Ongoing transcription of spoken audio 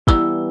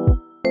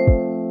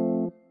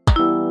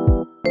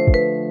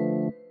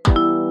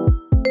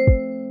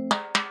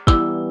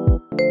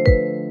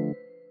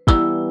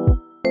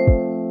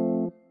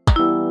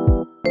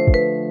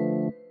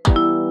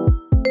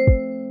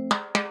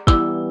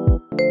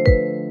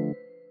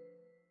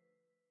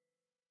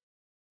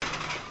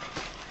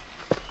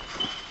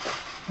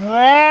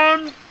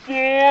Run,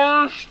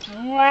 Forrest,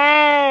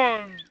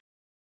 run!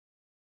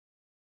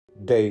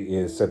 Date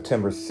is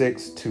September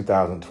 6th,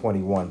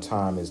 2021.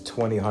 Time is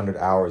 2000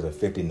 hours and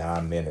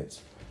 59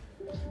 minutes.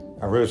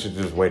 I really should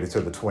just wait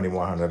until the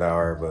 2100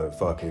 hour, but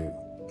fuck it.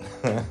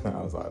 I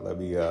was like, let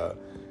me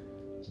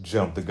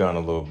jump the gun a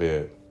little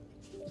bit.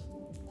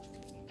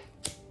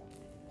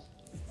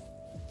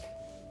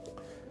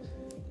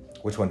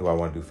 Which one do I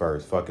want to do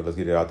first? Fuck it, let's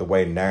get it out the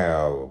way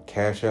now.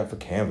 Cash App for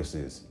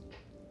canvases.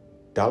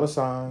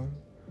 $,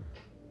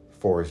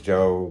 Forrest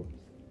Joe.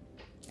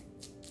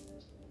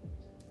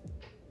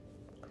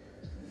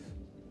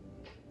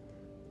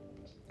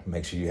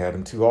 Make sure you have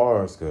them 2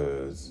 R's,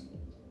 because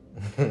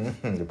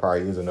there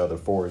probably is another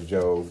Forrest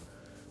Joe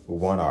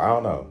with 1 R. I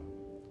don't know.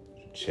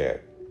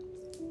 Check.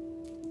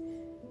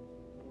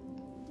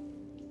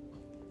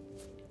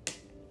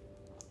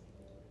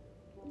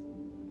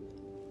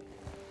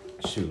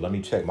 Shoot, let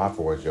me check my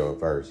Forrest Joe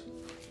first.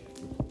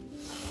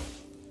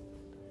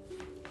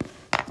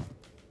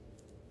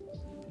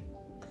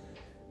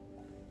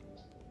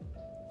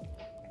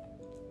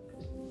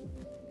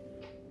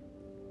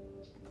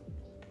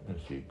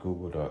 Let's see,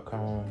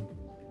 google.com.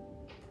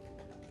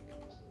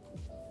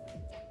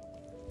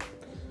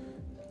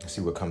 Let's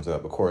see what comes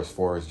up. Of course,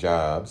 Forrest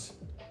Jobs.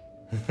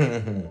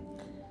 There's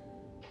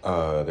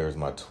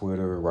my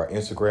Twitter, right?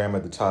 Instagram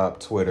at the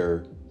top,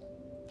 Twitter.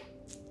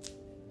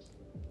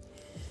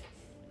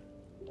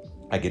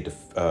 I get to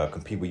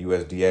compete with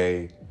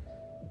USDA.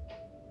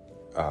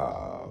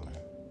 Oh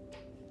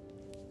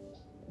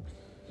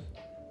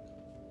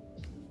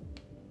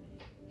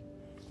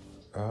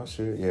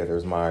shit! Yeah,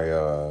 there's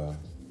my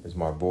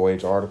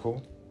Voyage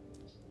article.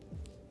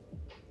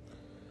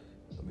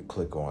 Let me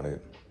click on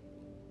it.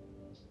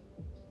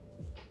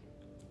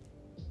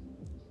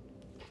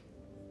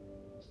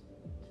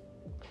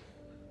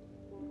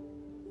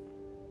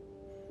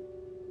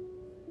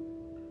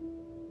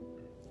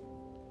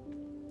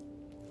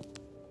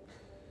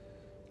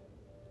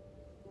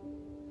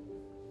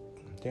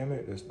 Damn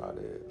it, that's not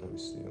it. Let me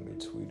see, let me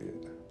tweet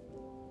it.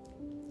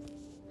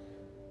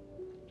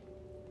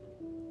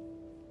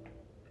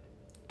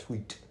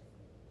 Tweet.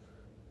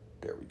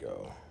 There we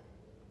go.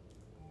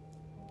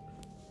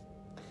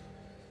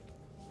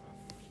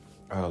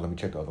 Let me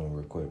check the other one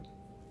real quick.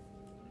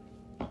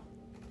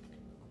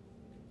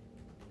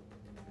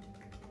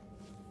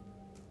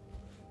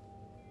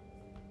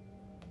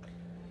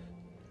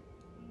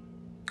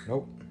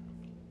 Nope,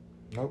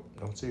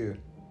 don't see it.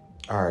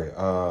 All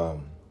right,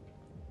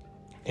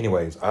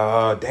 anyways,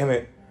 damn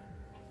it.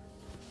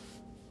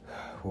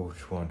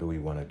 Which one do we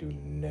want to do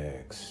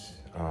next?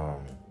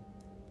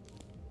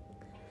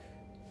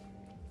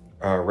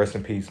 Rest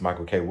in peace,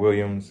 Michael K.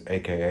 Williams,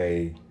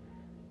 aka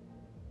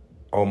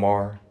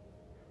Omar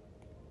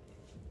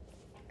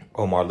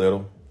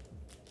Little.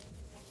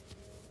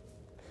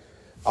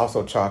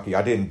 Also Chalky.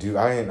 Was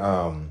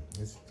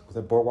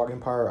that Boardwalk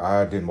Empire?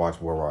 I didn't watch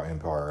Boardwalk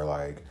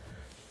Empire.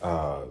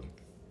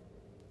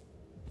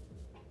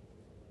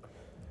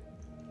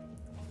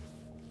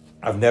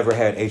 I've never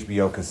had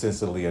HBO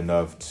consistently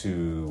enough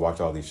to watch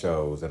all these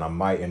shows, and I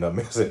might end up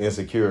missing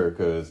Insecure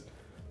because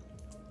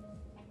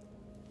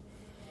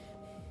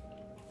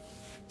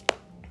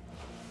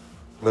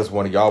unless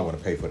one of y'all want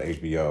to pay for the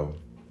HBO,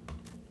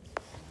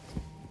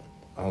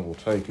 I will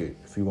take it.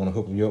 If you want to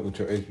hook me up with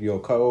your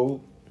HBO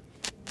code,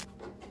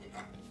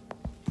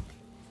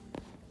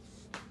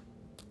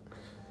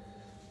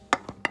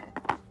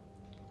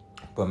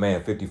 but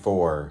man,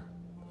 54,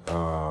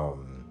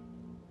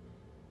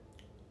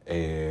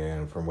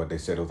 and from what they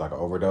said, it was like an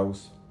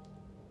overdose.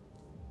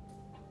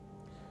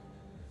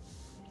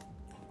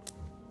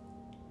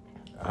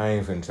 I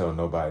ain't finna tell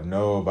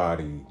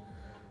nobody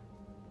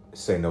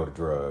say no to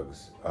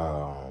drugs.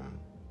 I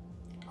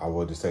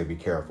will just say be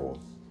careful.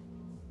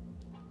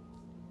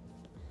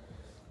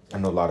 I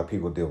know a lot of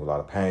people deal with a lot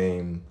of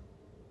pain,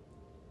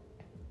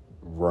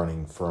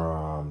 running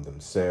from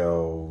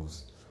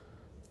themselves,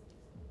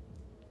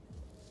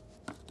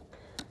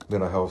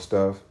 mental health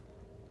stuff.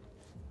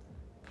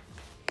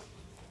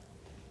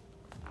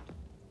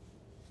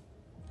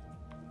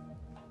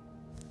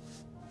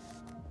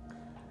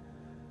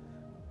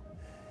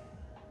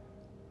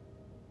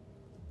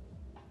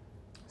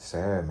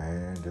 Sad,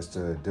 man. Just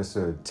a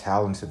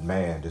talented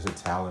man, just a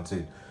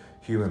talented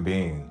human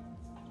being.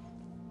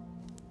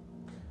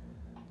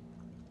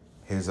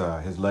 His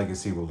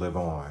legacy will live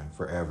on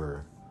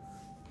forever.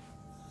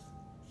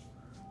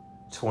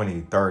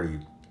 20, 30.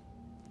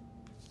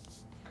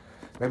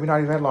 Maybe not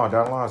even that long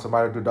down the line,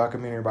 somebody will do a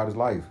documentary about his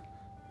life.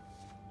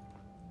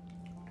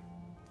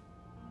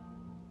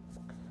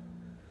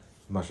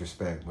 Much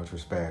respect.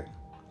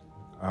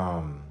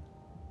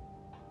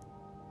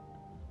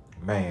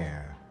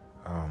 Man.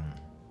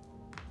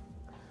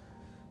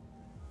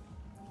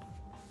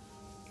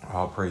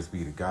 All praise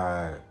be to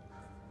God.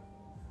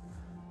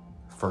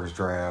 First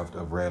draft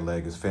of Red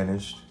Leg is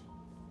finished.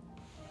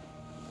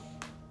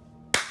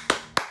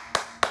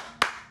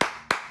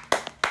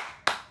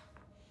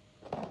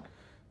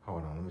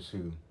 Hold on, let me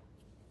see.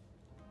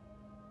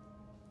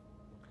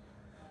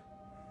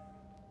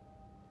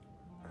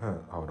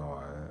 Hold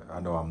on. I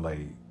know I'm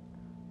late.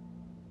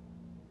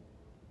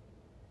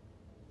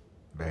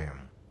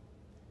 Bam.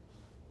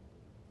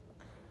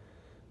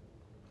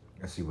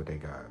 Let's see what they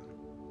got.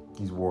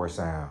 These war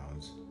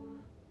sounds.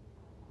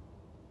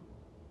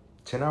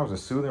 10 hours of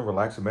soothing,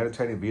 relaxing,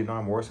 meditating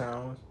Vietnam war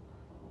sounds.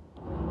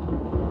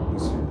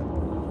 Let's see.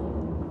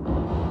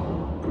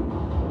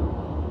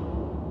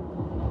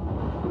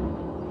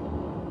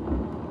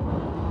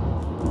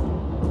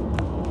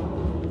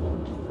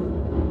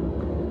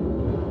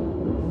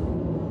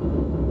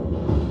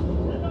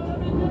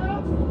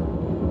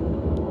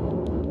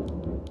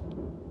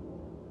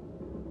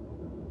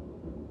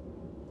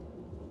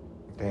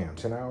 Damn,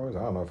 10 hours? I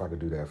don't know if I could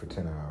do that for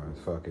 10 hours.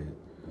 Fuck it.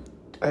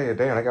 Hey,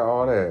 damn, I got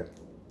all that.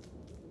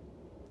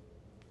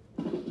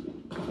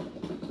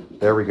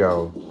 There we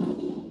go.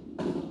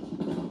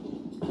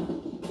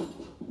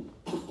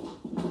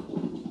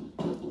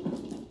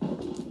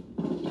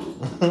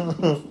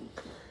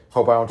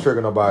 Hope I don't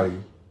trigger nobody.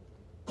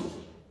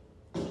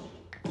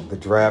 The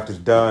draft is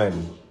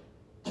done.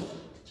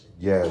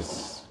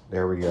 Yes,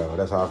 there we go.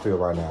 That's how I feel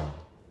right now.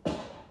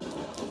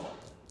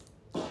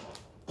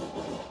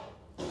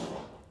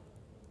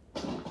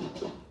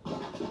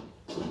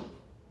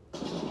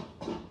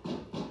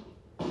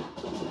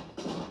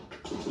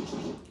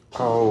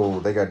 Oh,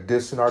 they got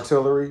distant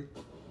artillery.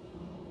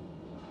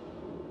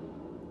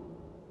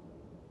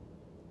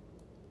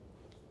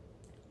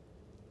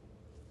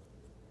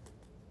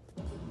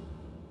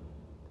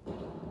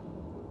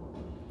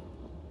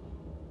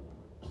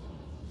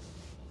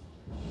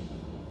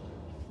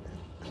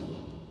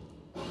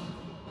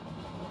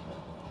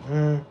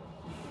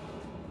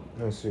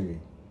 Let's see.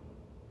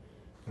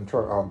 I'm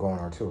trying outgoing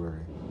artillery.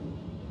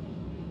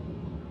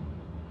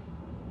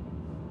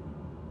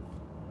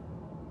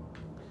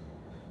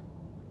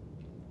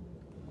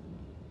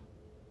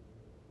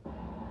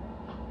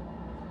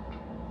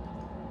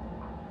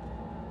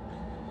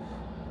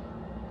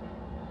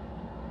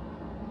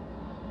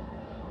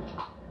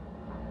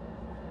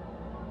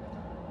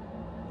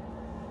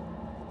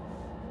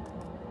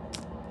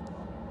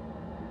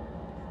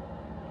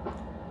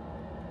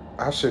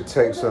 I should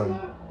take some.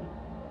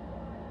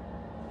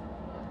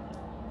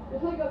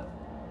 It's like a,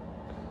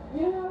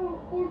 you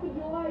know, 4th of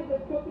July, the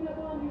coconut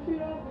bombs you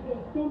shoot off, it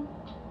goes boom.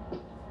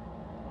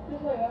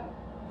 Just like that.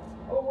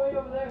 Oh, way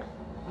over there.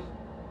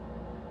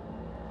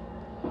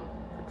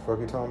 What the fuck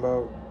you talking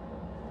about?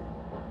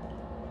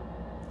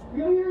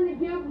 Go here in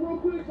the gap real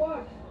quick,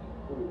 watch.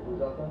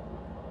 Who's out there?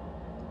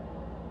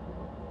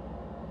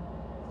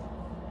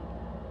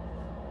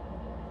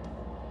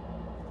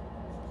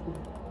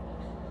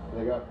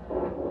 They got.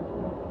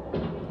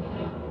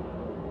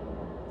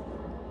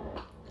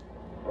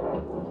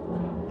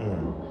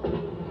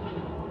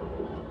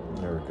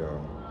 There we go.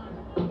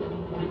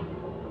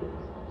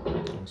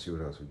 Let's see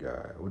what else we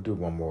got. We'll do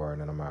one more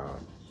and then I'm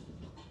out.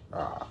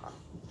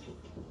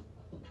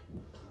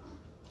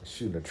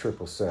 Shooting a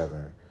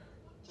 777.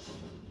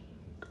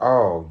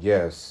 Oh,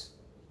 yes.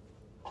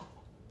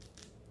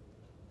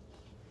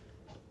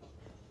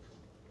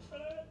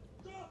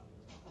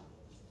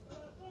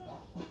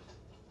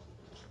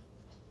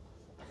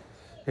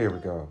 Here we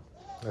go.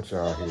 Let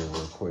y'all hear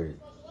real quick.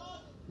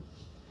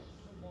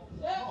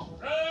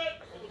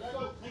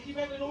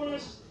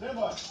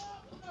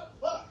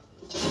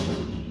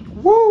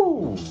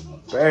 Woo!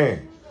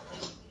 Bang!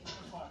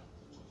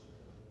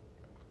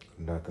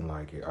 Nothing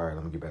like it. All right,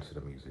 let me get back to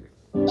the music.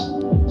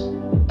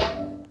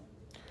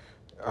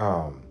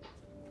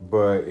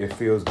 But it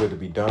feels good to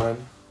be done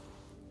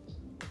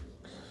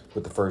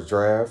with the first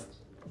draft.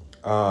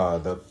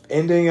 The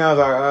ending, I was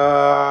like,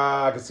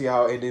 I can see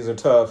how endings are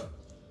tough.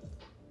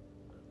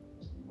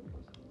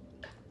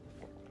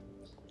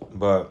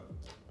 But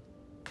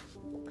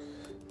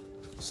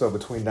so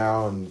between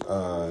now and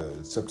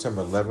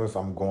September 11th,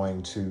 I'm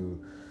going to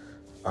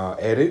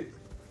edit.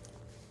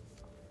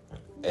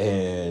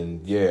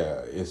 And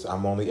yeah,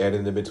 I'm only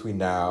editing between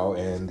now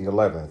and the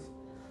 11th.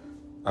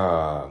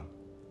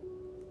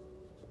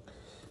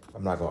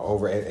 I'm not gonna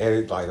over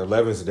edit. Like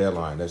 11th is the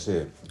deadline. That's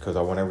it. Because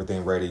I want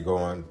everything ready,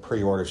 going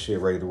pre-order shit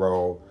ready to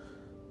roll.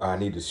 I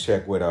need to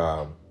check with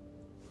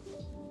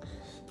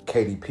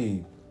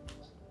KDP.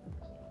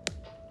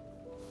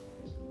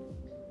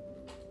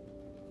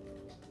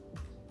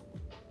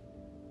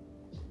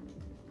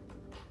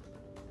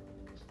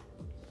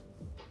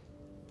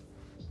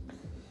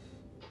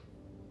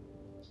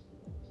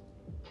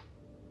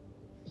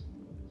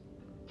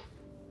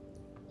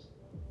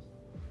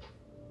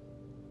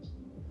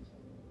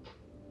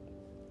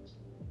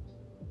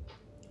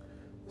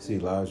 See,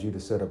 allows you to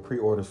set up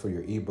pre-orders for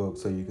your ebook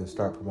so you can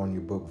start promoting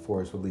your book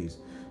before it's released.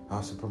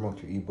 Also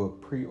promote your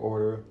ebook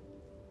pre-order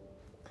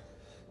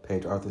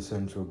page, Author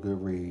Central,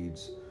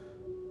 Goodreads.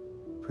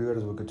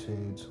 Pre-orders will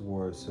continue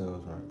towards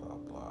sales, right? Blah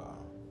blah.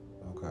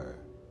 Okay.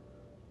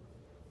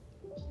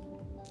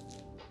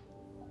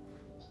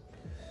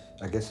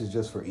 I guess it's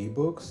just for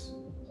ebooks.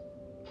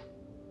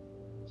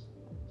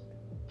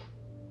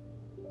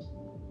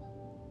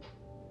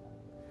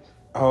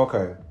 Oh,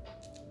 okay.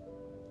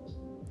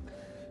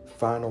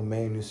 final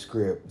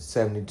manuscript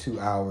 72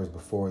 hours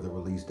before the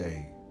release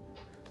date.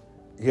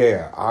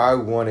 Yeah, I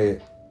want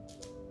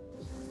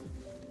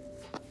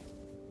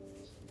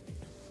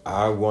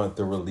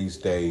the release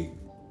date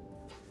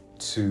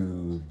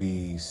to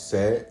be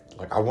set.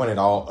 Like, I want it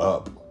all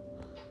up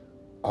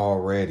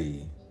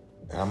already.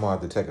 And I'm going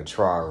to have to take a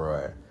trial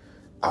run.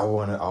 I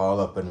want it all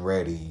up and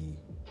ready.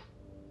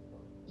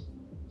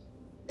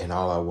 And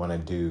all I want to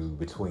do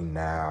between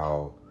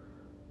now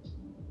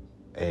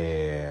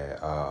and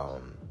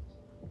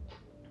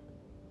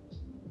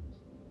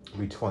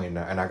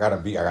and I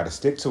gotta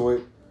stick to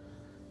it.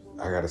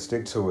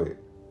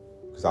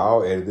 Cause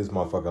I'll edit this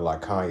motherfucker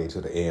like Kanye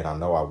to the end. I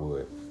know I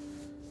would.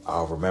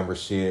 I'll remember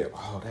shit.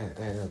 Oh,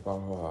 that, blah,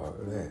 blah, blah,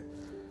 that.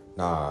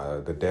 Nah,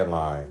 the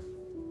deadline.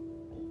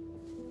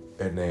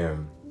 And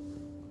then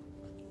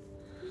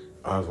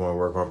I just want to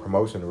work on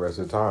promotion the rest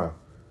of the time.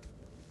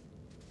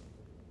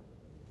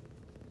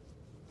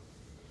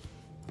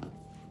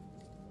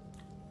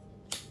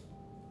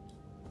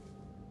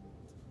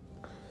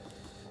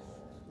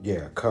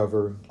 Yeah,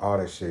 cover, all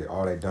that shit,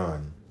 all that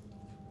done.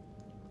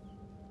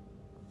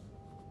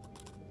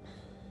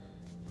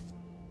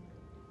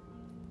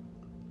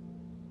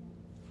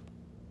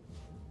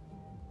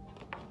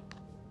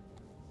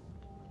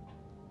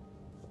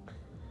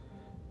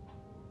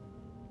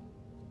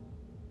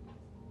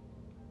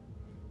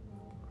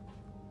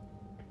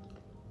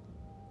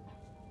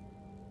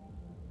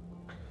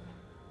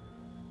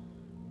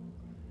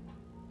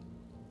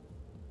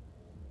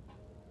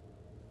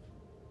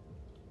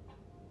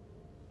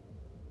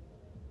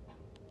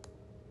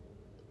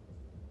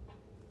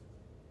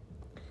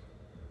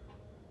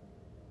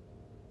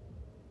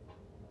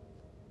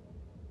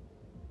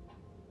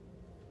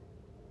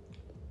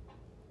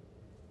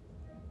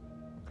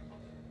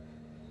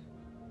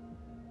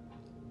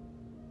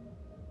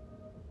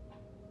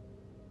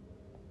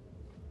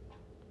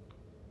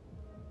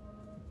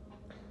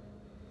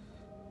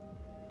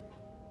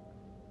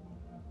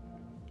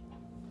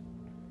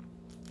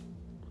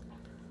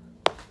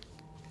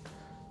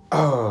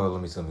 Oh,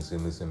 let me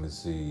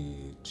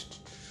see.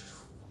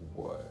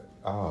 What?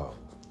 Oh,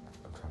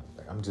 I'm trying to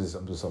think. I'm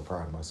just so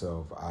proud of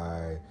myself.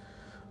 All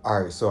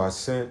right. So I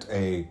sent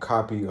a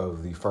copy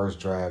of the first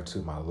draft to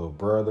my little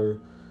brother.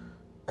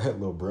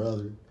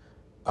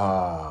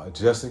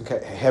 Just in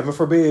case, heaven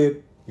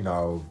forbid,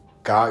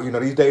 God,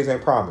 these days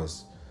ain't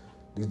promised.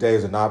 These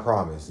days are not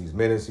promised. These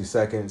minutes, these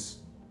seconds,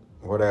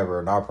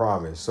 whatever, not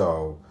promised.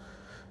 So,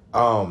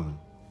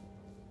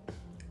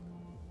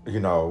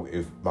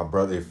 if my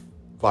brother,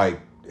 like,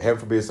 heaven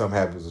forbid something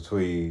happens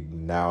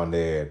between now and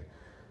then,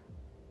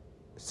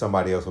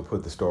 somebody else will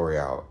put the story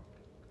out.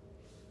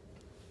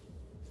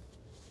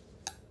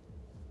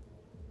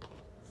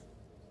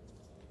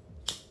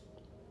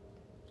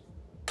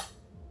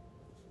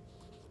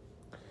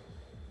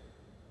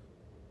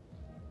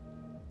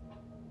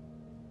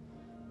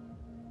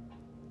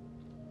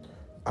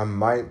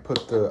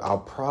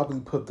 I'll probably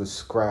put the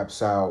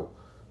scraps out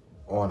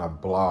on a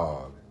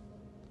blog.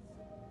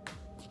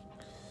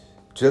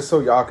 Just so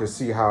y'all can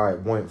see how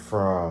it went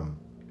from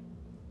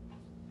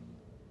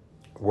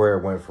where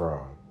it went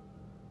from.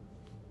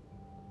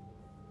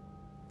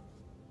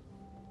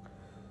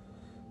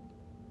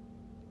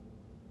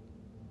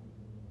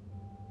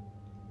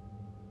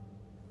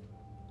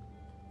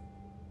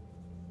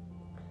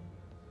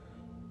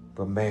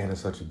 But man,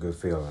 it's such a good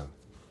feeling.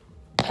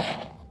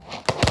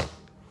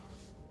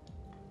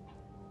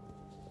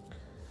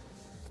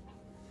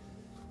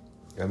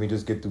 Let me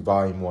just get through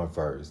volume 1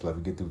 first. Let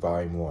me get through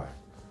volume 1.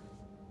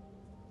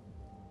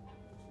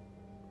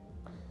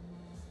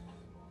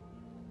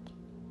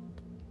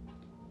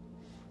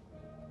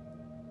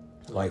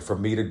 Like, for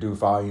me to do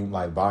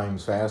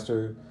volumes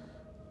faster,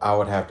 I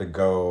would have to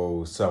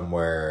go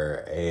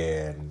somewhere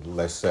and,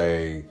 let's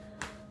say,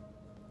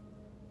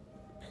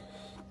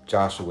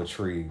 Joshua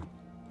Tree,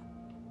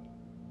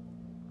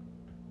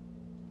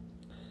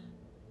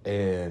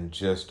 and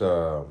just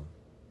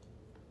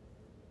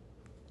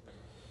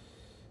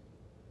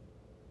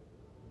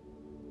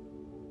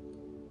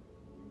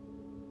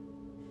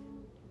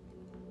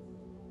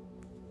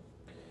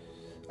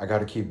I got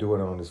to keep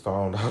doing it on this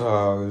phone. This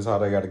is how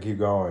they got to keep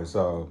going.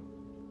 So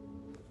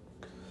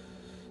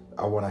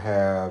I want to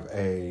have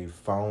a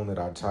phone that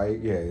I type.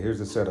 Yeah, here's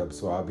the setup.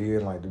 So I'll be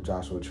in the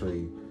Joshua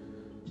Tree.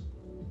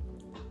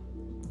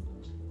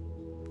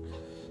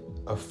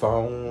 A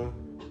phone.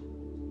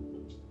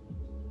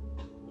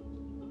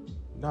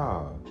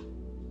 Nah.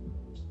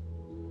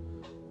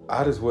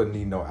 I just wouldn't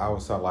need no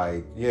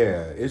outside.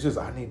 It's just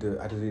I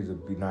just need to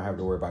be not have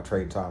to worry about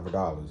trading time for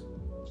dollars.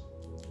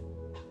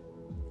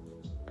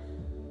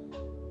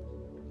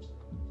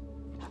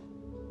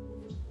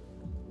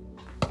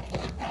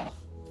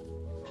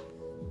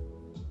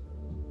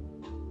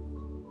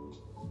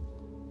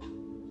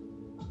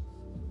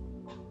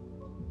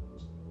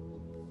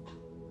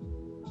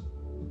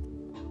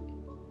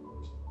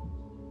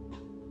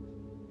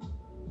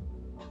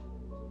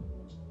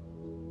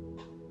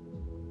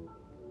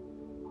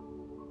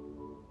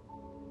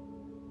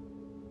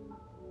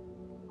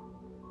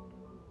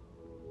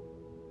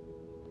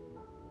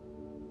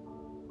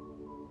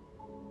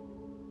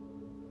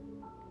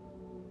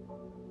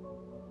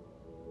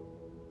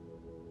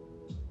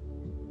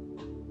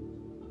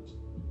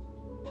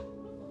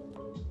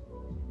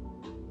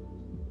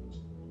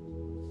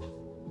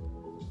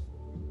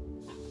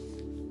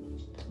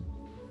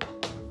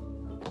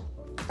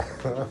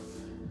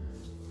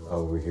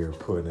 Over here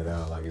putting it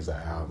out like it's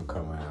an album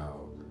coming out.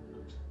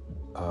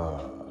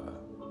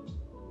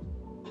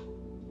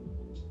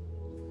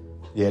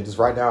 Yeah, just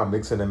right now I'm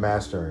mixing and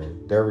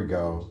mastering. There we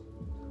go.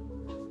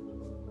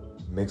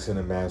 Mixing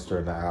and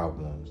mastering the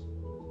album.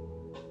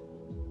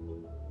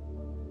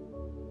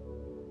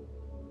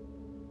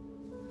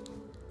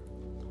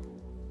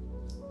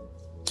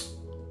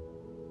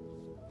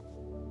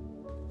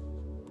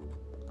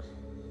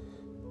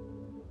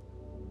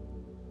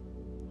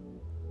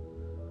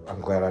 I'm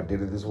glad I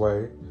did it this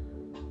way.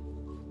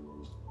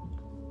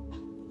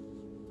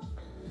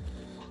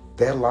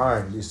 That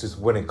line is just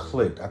when it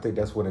clicked. I think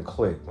that's when it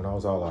clicked. When I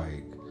was all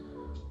like,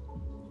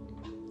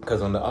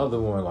 because on the other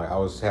one, like I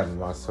was having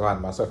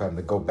myself having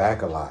to go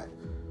back a lot.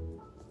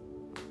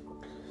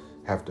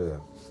 Have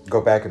to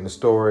go back in the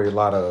story, a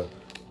lot of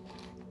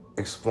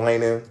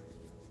explaining.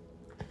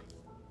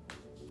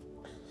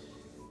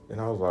 And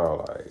I was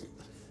all like,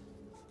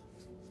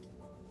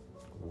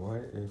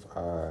 what if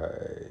I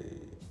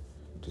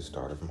just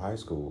started from high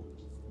school?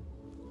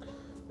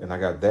 And I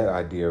got that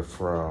idea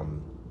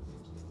from,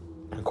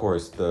 of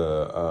course,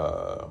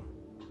 the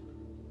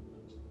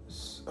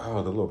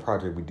little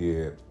project we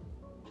did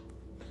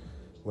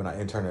when I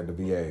interned at the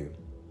VA.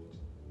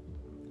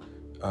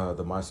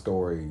 The My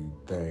Story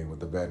thing with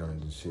the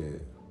veterans and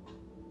shit.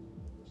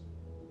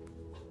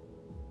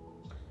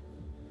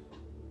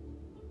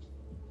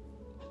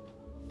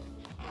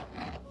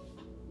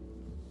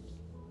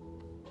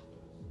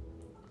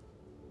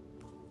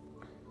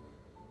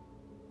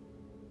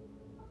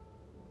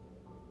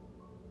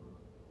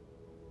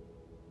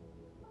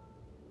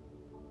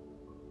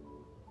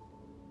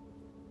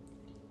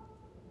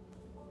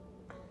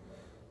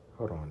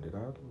 Hold on, did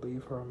I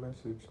leave her a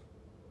message?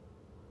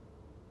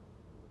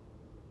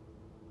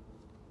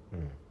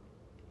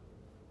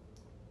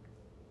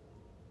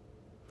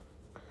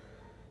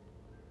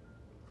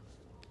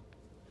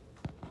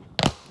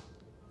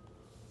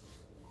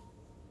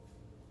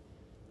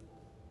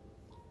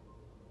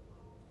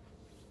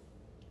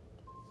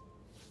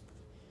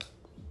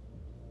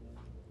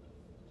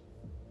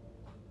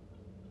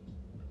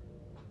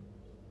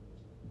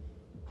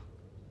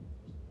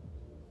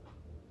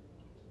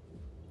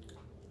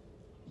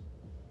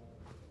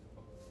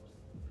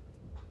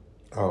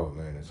 Oh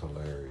man, it's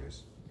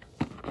hilarious.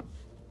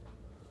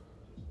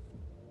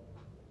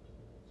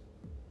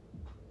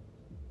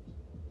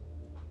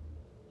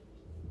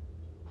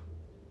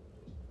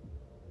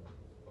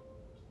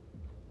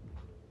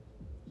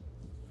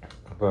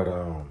 But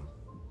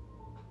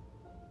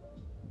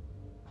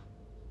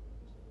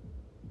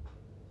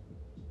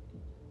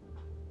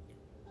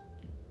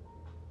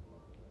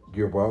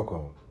you're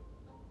welcome.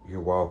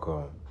 You're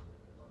welcome.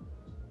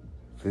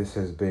 This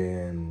has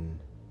been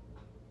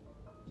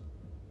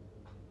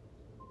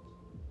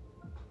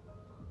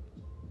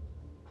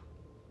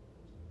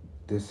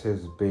this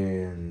has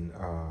been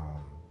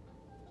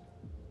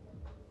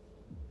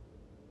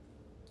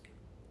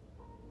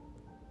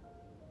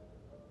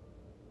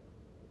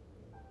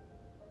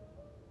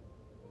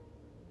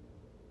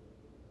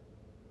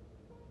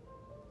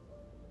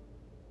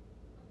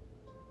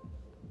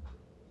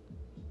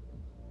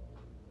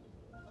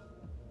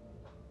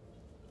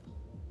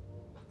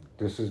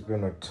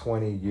a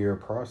 20-year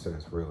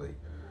process, really.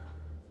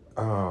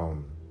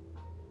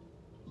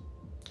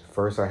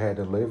 First I had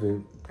to live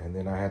it, and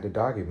then I had to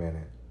document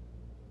it.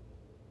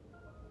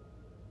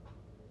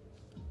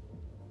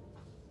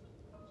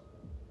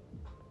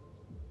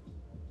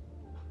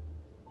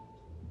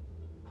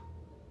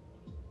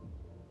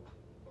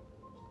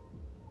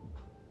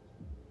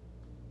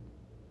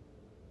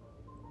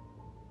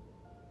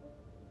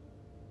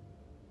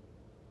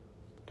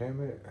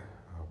 Damn it.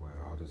 Oh well,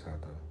 I'll just have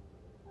to.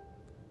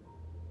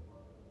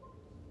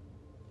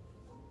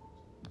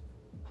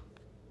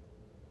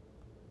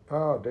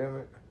 Oh, damn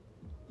it.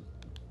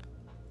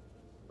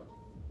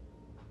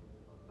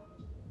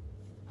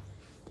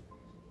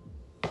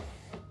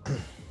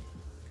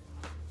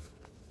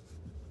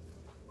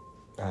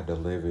 I had to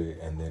live it,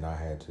 and then I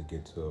had to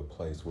get to a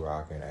place where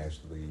I can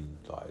actually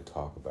like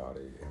talk about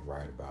it and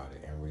write about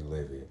it and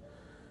relive it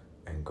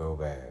and go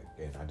back.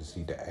 And I just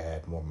need to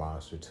add more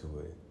monster to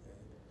it.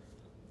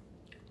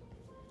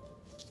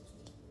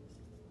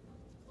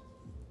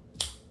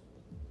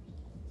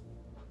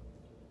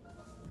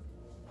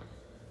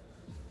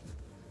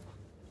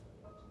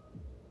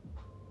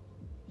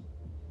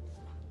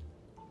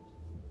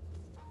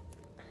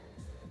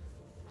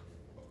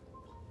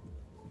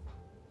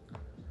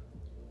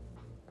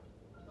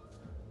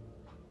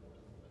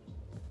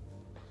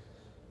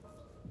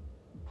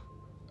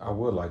 I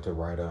would like to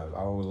write up.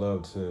 I would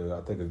love to.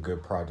 I think a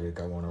good project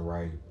I want to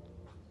write.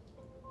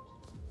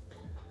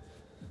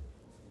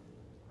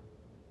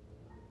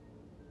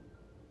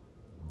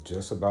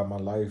 Just about my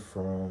life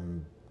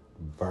from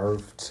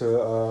birth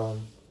to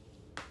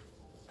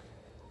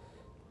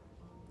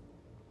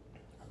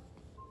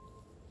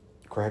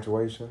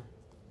graduation.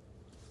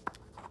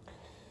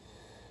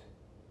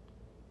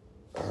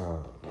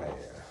 Oh man.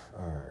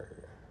 Alright.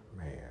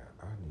 Man,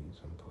 I need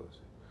some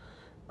pussy.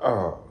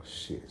 Oh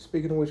shit.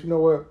 Speaking of which, you know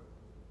what?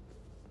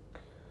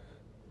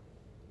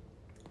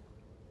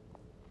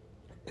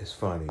 It's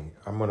funny.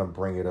 I'm gonna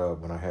bring it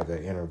up when I have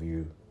that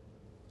interview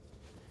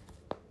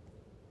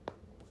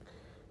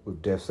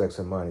with Death, Sex,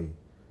 and Money.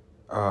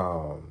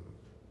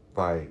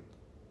 Like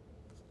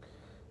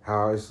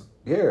how it's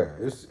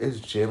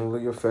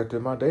generally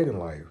affected my dating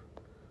life.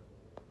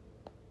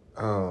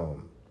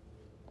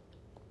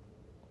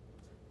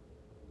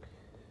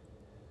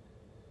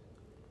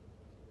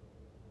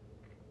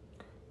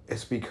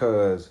 It's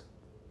because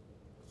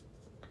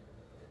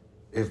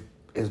if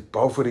it's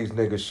both of these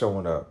niggas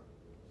showing up.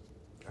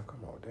 Oh,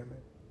 come on, damn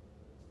it.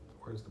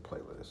 Where's the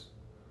playlist?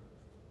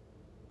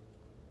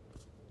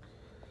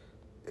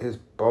 It's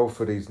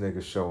both of these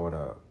niggas showing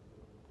up.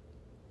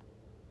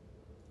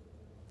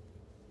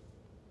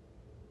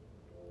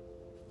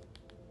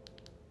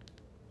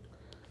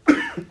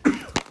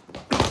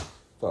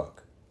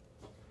 Fuck.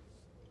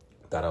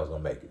 Thought I was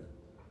gonna make it.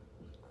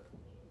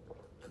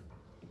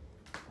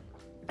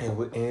 And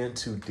we're in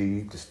too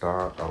deep to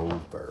start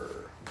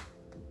over.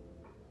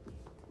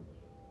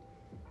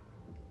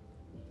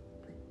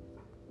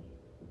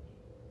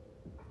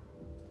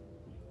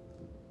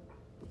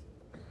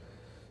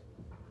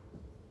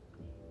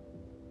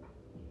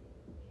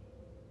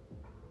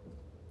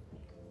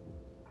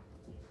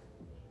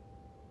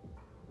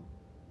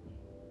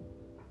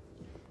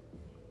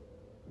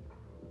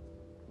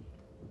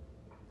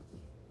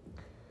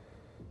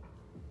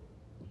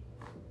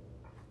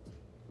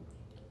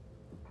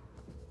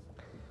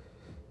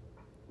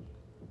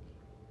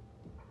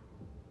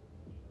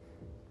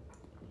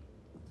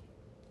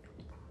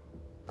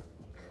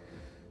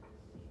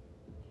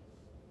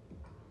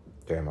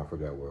 Damn, I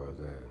forgot where I was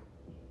at.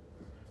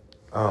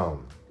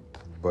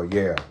 But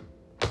yeah.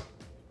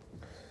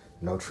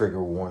 No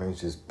trigger warnings,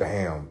 just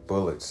bam,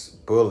 bullets,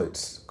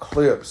 clips.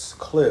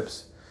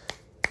 Cause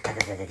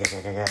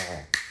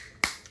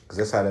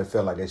that's how that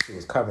felt like that shit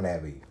was coming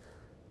at me.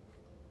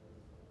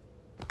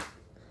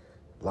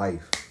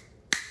 Life.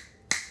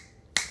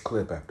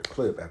 Clip after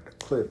clip after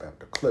clip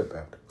after clip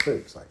after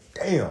clip. It's like,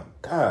 damn,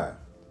 God.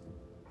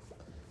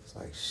 It's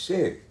like,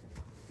 shit.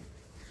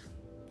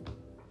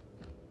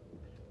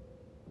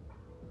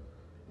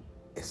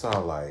 It's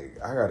all like,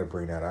 I gotta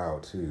bring that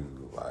out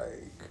too.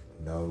 Like,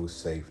 no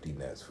safety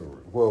nets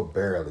for, well,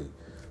 barely.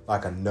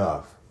 Like,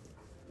 enough.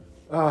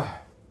 I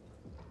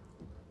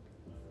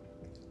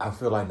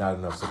feel like not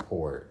enough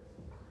support.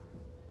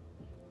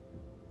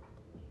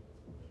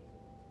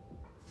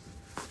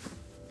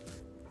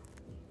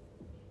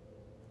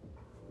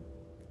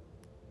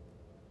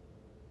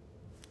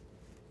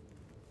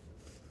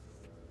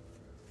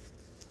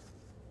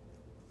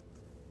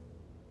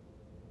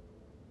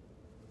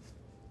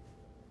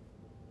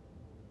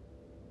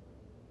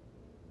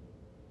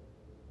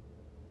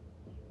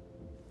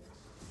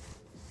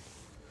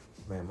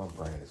 Man, my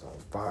brain is on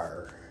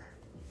fire.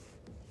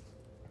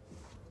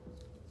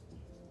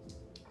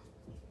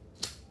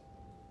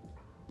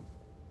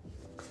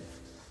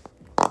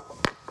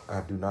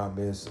 I do not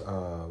miss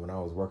when I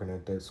was working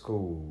at that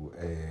school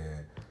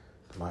and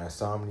my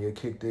insomnia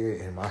kicked in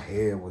and my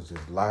head was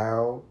just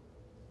loud.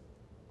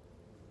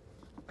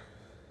 I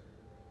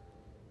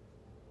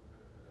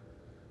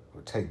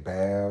would take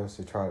baths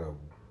to try to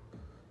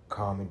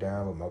calm me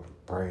down, but my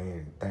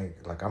brain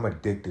like I'm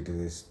addicted to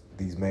these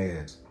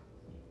meds.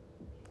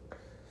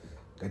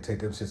 They take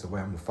them shits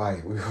away, I'm gonna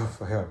fight. We're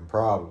having a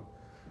problem.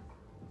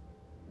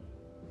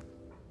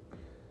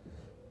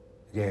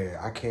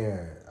 Yeah, I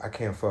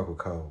can't fuck with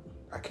coke.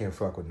 I can't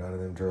fuck with none of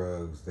them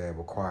drugs that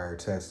require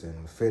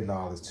testing.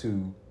 Fentanyl is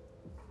too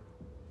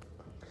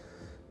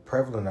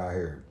prevalent out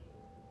here.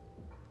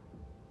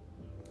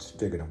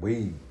 Sticking to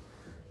weed.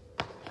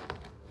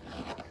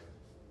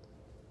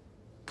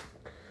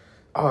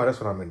 Oh, that's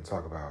what I meant to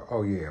talk about.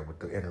 Oh yeah, with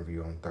the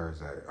interview on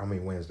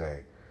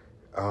Wednesday.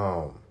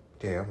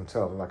 Yeah, I'm gonna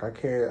tell them, like, I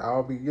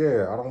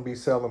don't be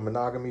selling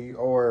monogamy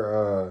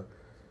or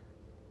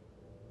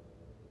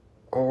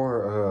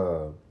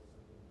hold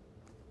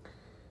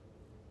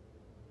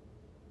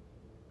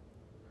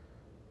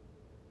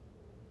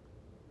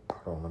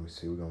on, let me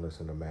see. We're gonna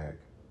listen to Mac.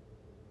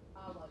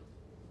 Hold on.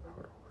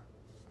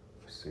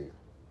 Let's see.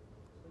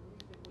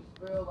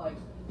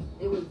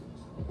 It was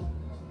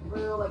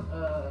real, like,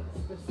 a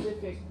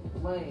specific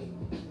lane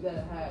that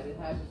it had. It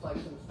had just, like,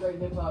 some straight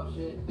hip-hop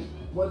shit.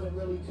 Wasn't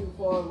really too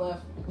far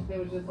left. It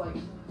was just, like,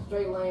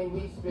 straight lane,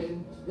 me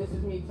spitting. This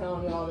is me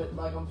telling y'all that,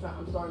 like, I'm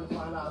starting to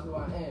find out who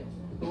I am.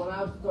 But when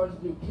I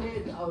started to do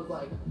kids, I was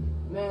like,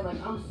 man,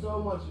 like, I'm so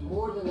much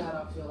more than that,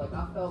 I feel like.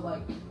 I felt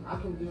like I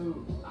can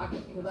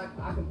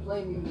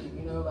play music,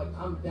 you know, like,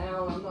 I'm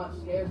down, I'm not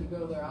scared to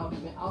go there.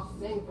 I'll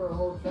sing for a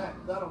whole track,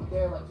 because I don't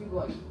care. Like, people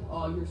are like,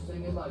 oh, you're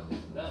singing, like,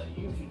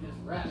 you should just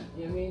rap,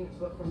 you know what I mean?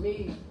 But for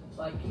me,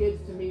 like,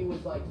 kids to me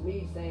was like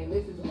me saying,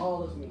 this is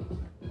all of me.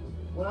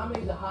 When I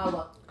made the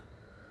highlight.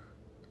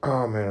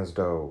 Oh man, that's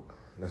dope.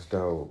 That's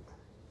dope.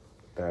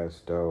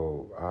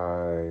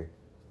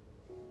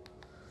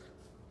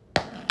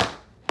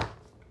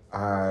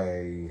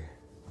 I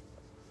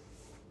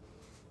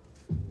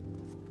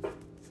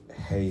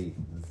hate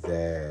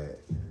that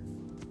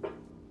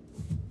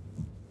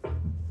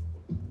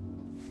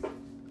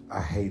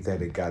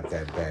it got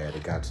that bad.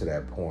 It got to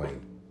that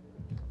point.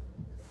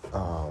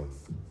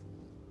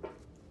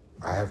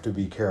 I have to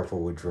be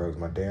careful with drugs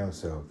my damn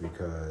self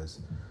because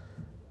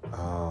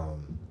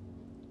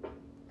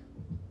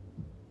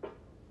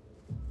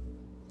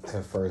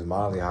at first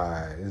Molly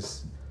high,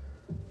 it's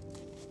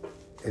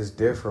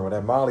different. When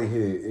that Molly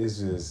hit, it's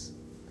just,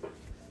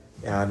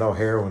 and I know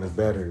heroin is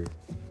better.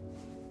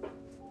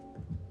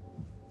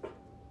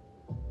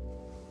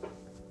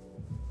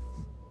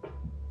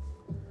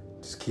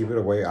 Just keep it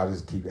away. I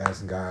just keep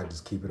asking God,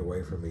 just keep it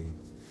away from me.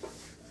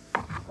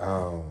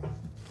 I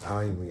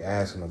don't even be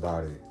asking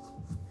about it.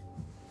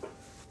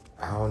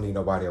 I don't need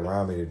nobody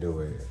around me to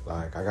do it.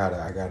 Like I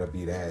gotta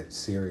be that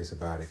serious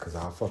about it because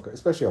I'll fuck her,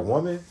 especially a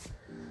woman.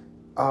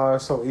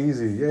 It's so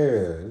easy.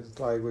 Yeah, it's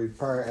like with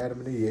prior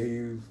Adam and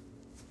Eve.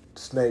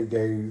 Snake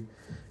gave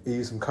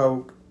Eve some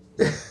coke.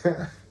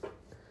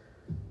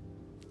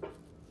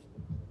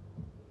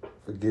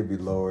 Forgive me,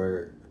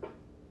 Lord.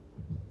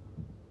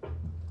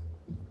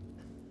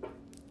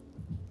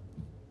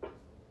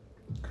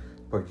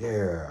 But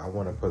yeah, I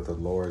want to put the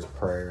Lord's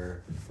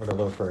Prayer, or the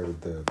Lord's Prayer,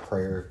 the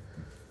prayer,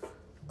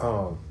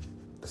 the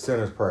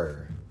sinner's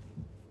prayer.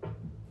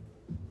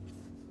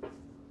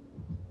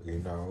 You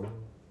know,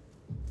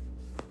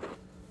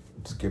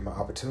 just give my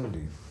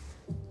opportunity.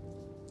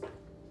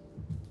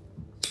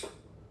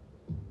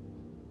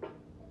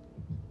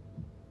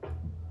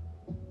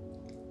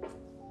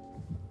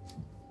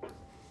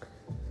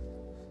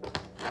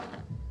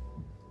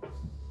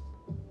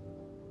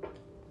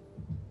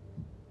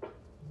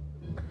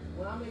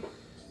 When I make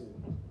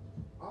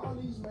All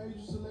these major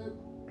celebrities.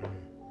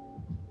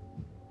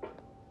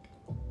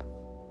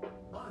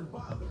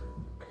 Unbothered.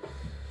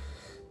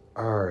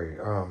 Alright,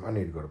 I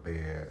need to go to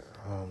bed.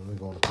 We're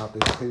gonna pop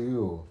this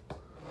pill.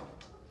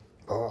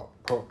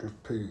 Pop this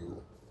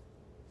pill.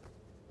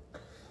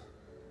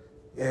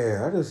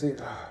 Yeah, I just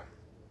need. I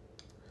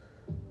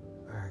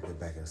gotta get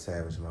back in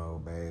savage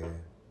mode, babe.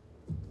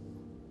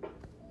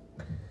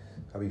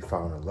 I be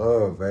falling in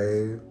love,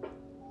 babe.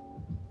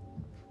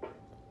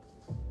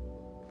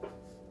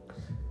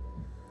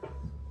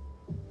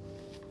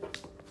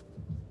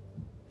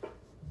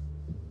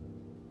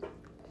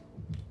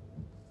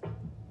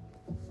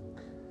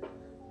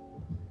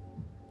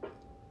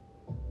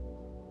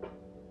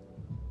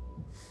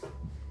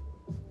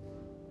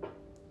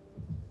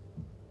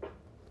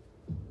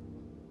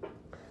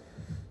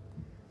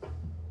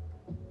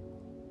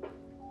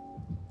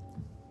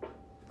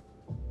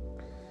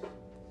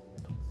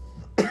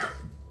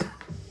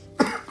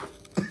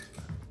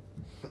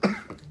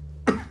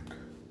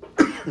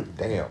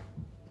 Damn.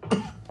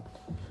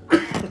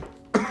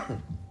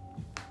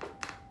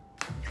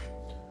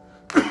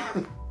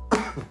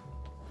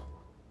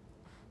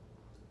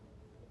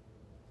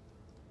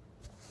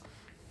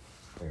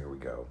 There we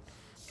go.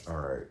 All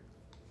right.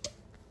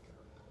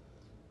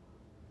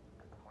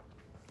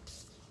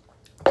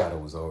 I thought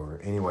it was over.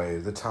 Anyway,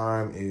 the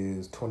time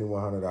is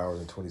 2100 hours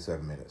and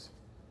 27 minutes.